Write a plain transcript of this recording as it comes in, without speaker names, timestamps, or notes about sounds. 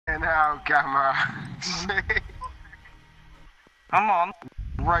hell, Gamma. I'm on.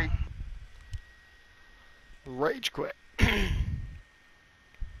 Right. Rage quit.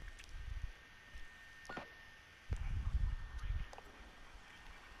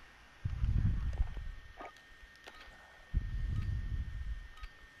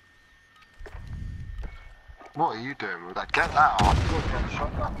 What are you doing with that? Get that off. You're getting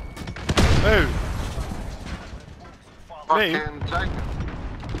shot down. Who? Fucking Jacob.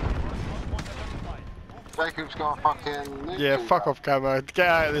 Jacob's got a fucking... Yeah, fuck off, Camo. Get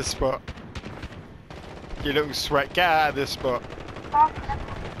out of this spot. You little sweat. Get out of this spot.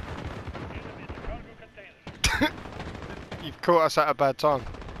 You've caught us at a bad time.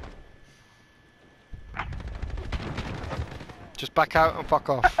 Just back out and fuck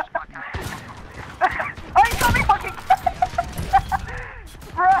off. Oh, you got me fucking...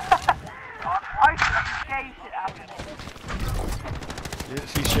 Bruh! I see gay shit happening. You didn't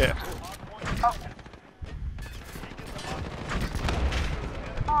see shit.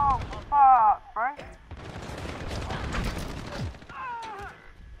 Oh, fuck, bro.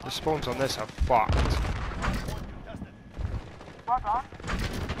 The spawns on this are fucked. Well done.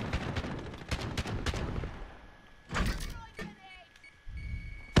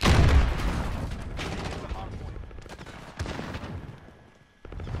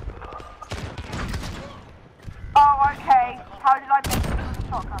 Oh, okay. How did I miss the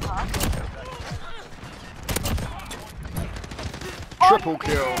shotgun, huh? Triple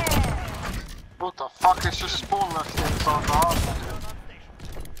kill. What the fuck? It's just spawn left inside the house.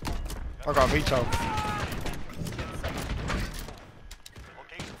 I got a veto.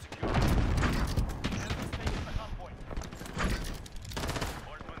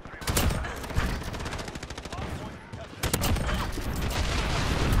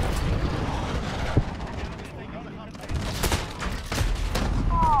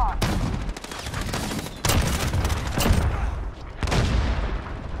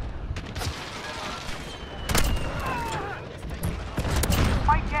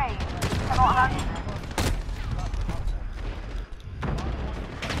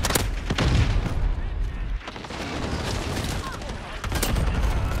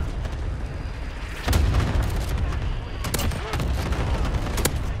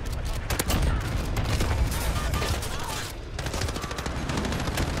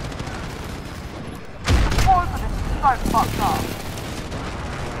 So fucked up.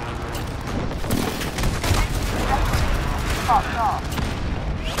 Fucked up.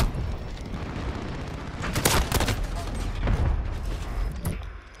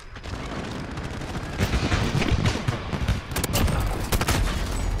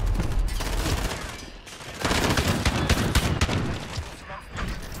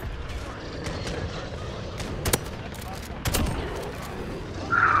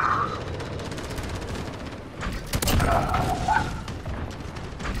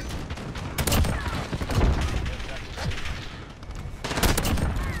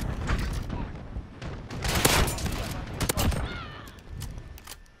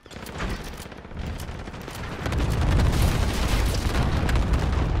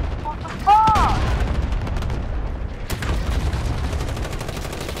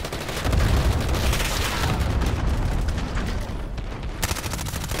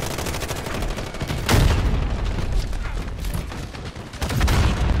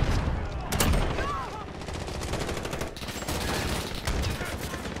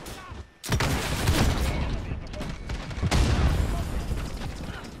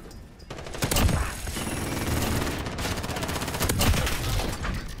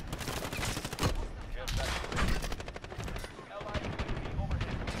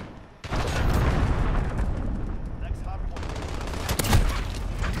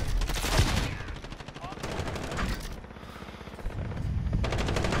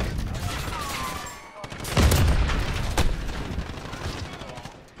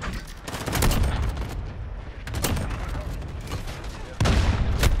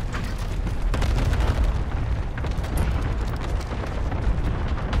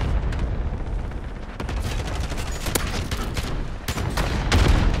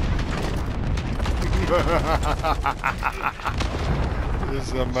 This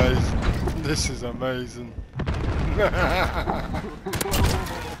is amazing. This is amazing. I've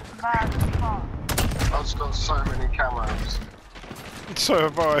just got so many camos. So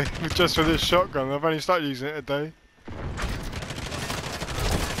have I, just for this shotgun. I've only started using it today.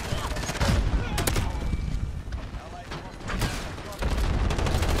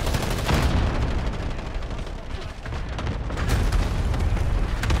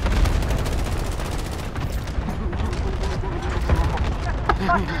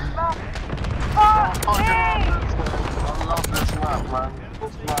 Fuck I me! love this map, man.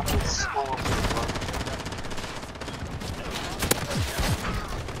 This map is awesome, man.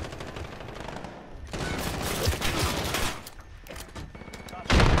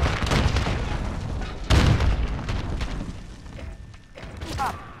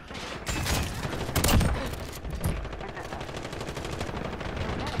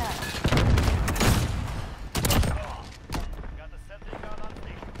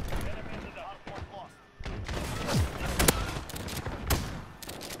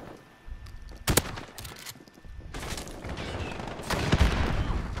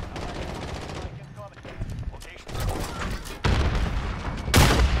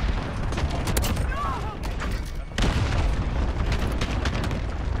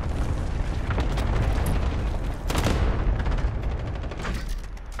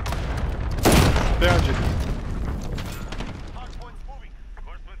 Behind you.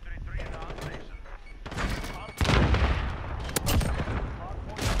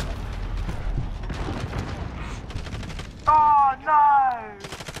 Oh no!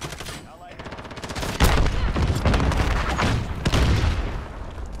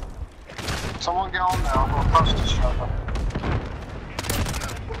 Someone get on there, I've got a cluster shotgun.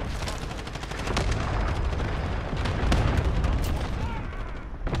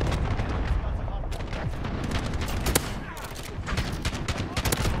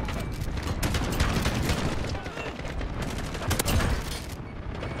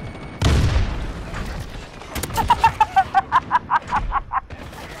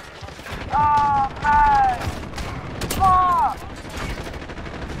 Oh no! Fuck!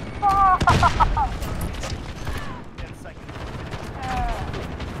 Fuck! Yeah.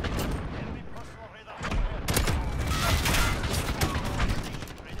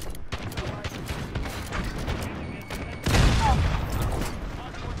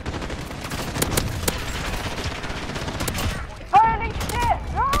 Holy shit!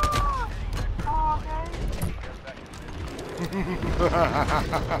 Oh, okay.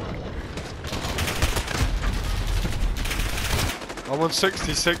 I'm on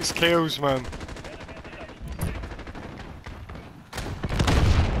 66 kills, man.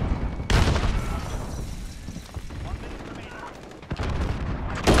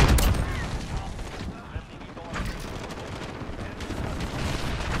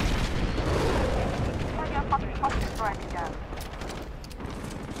 Maybe I'll fucking fucking strike again.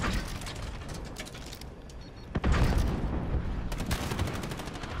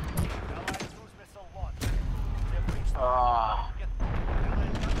 Ah.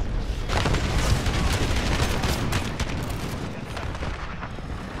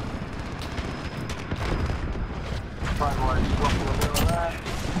 Finally, he's dropping a bit of that.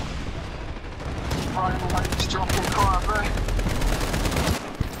 Finally, he's dropping quite a bit.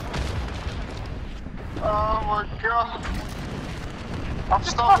 Oh my god. I've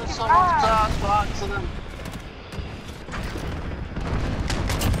stolen someone's dad by accident.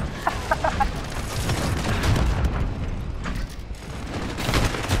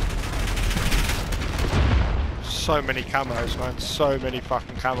 So many camos, man. So many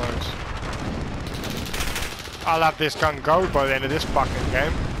fucking camos. I'll have this gun gold by the end of this fucking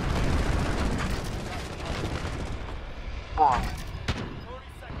game. What?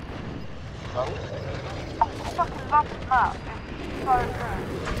 No? I fucking love this map. It's so good.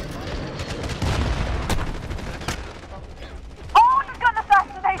 Oh, just got an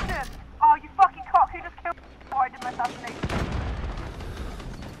assassination! Oh, you fucking cock, who just killed me before I did my assassination?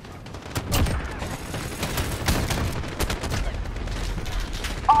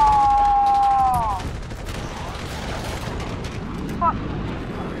 Oh! Fuck.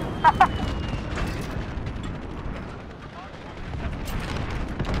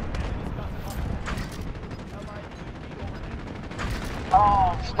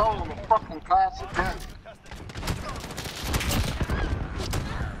 Oh, I've stolen the fucking class again.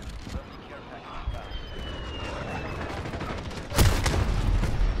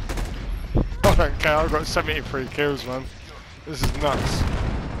 I don't care, I've got 73 kills, man. This is nuts.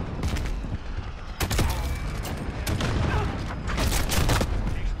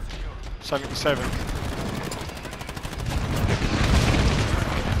 $77.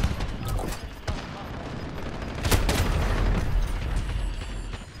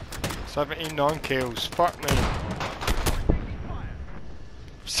 $79 kills. Fuck me.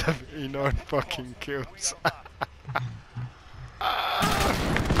 79 fucking kills.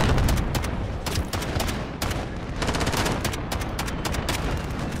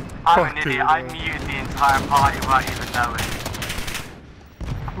 I'm an idiot, I muted the entire party without even knowing.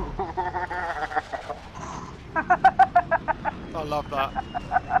 I love that.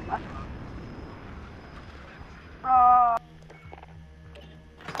 Oh,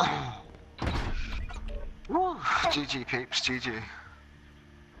 Woo. GG peeps, GG.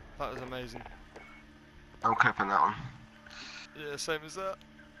 That was amazing. I'm clipping that one. Yeah, same as that.